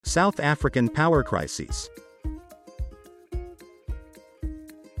South African power crises.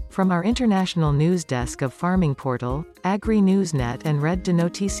 From our international news desk of Farming Portal, Agri Newsnet and Red de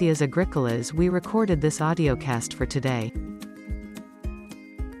Noticias Agrícolas, we recorded this audiocast for today.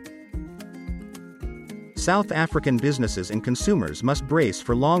 South African businesses and consumers must brace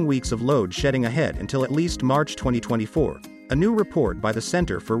for long weeks of load shedding ahead until at least March 2024, a new report by the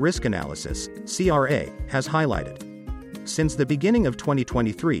Center for Risk Analysis, CRA, has highlighted. Since the beginning of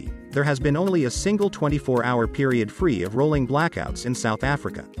 2023, there has been only a single 24-hour period free of rolling blackouts in South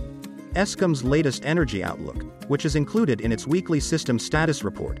Africa. Eskom's latest energy outlook, which is included in its weekly system status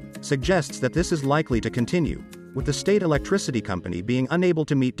report, suggests that this is likely to continue, with the state electricity company being unable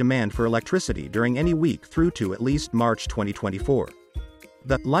to meet demand for electricity during any week through to at least March 2024.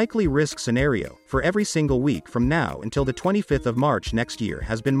 The likely risk scenario for every single week from now until the 25th of March next year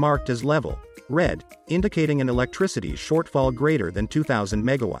has been marked as level, red, indicating an electricity shortfall greater than 2,000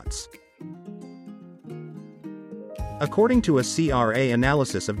 megawatts. According to a CRA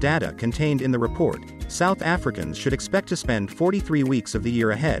analysis of data contained in the report, South Africans should expect to spend 43 weeks of the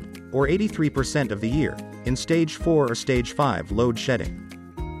year ahead, or 83% of the year, in Stage 4 or Stage 5 load shedding.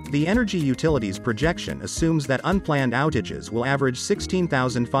 The energy utilities projection assumes that unplanned outages will average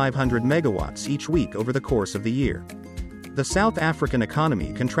 16,500 megawatts each week over the course of the year. The South African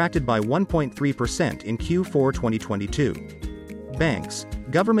economy contracted by 1.3% in Q4 2022. Banks,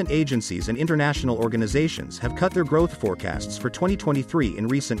 government agencies and international organizations have cut their growth forecasts for 2023 in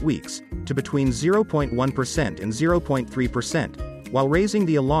recent weeks, to between 0.1% and 0.3%, while raising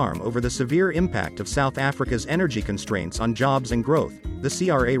the alarm over the severe impact of South Africa's energy constraints on jobs and growth, the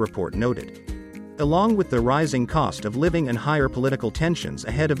CRA report noted. Along with the rising cost of living and higher political tensions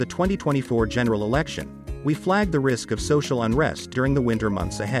ahead of the 2024 general election, we flagged the risk of social unrest during the winter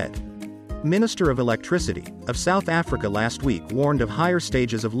months ahead. Minister of Electricity of South Africa last week warned of higher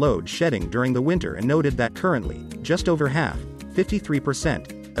stages of load shedding during the winter and noted that currently, just over half,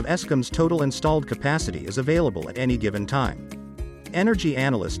 53%, of Eskom's total installed capacity is available at any given time. Energy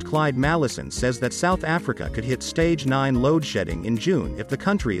analyst Clyde Mallison says that South Africa could hit Stage 9 load shedding in June if the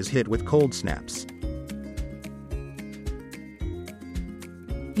country is hit with cold snaps.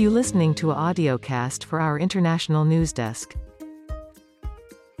 You listening to an audiocast for our international news desk.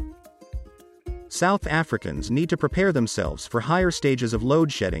 South Africans need to prepare themselves for higher stages of load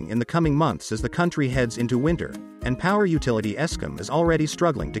shedding in the coming months as the country heads into winter, and power utility Eskom is already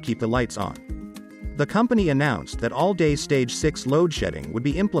struggling to keep the lights on. The company announced that all-day Stage 6 load shedding would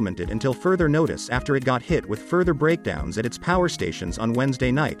be implemented until further notice after it got hit with further breakdowns at its power stations on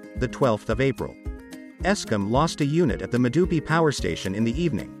Wednesday night, the 12th of April. Eskom lost a unit at the Medupi power station in the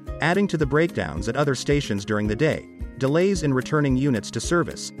evening, adding to the breakdowns at other stations during the day, delays in returning units to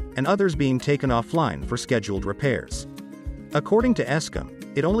service, and others being taken offline for scheduled repairs. According to Eskom,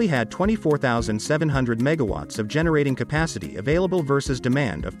 it only had 24,700 megawatts of generating capacity available versus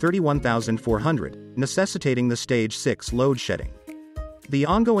demand of 31,400, necessitating the Stage 6 load shedding. The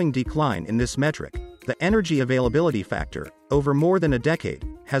ongoing decline in this metric, the energy availability factor, over more than a decade,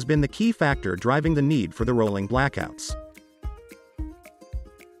 has been the key factor driving the need for the rolling blackouts.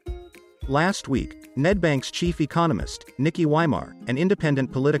 Last week, Nedbank's chief economist, Nikki Weimar, and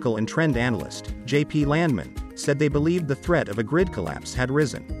independent political and trend analyst, J.P. Landman, said they believed the threat of a grid collapse had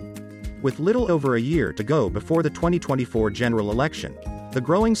risen. With little over a year to go before the 2024 general election, the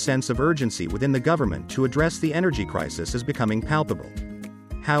growing sense of urgency within the government to address the energy crisis is becoming palpable.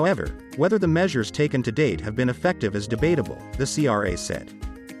 However, whether the measures taken to date have been effective is debatable, the CRA said.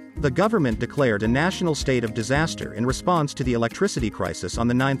 The government declared a national state of disaster in response to the electricity crisis on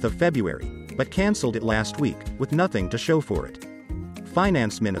the 9th of February, but cancelled it last week, with nothing to show for it.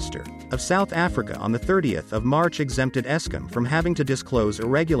 Finance Minister of South Africa on the 30th of March exempted Eskom from having to disclose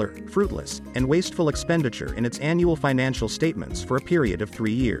irregular, fruitless, and wasteful expenditure in its annual financial statements for a period of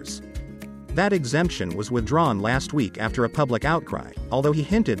 3 years. That exemption was withdrawn last week after a public outcry, although he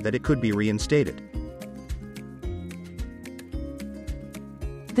hinted that it could be reinstated.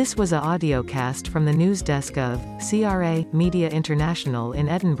 This was an audiocast from the news desk of CRA Media International in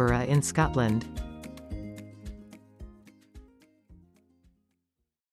Edinburgh in Scotland.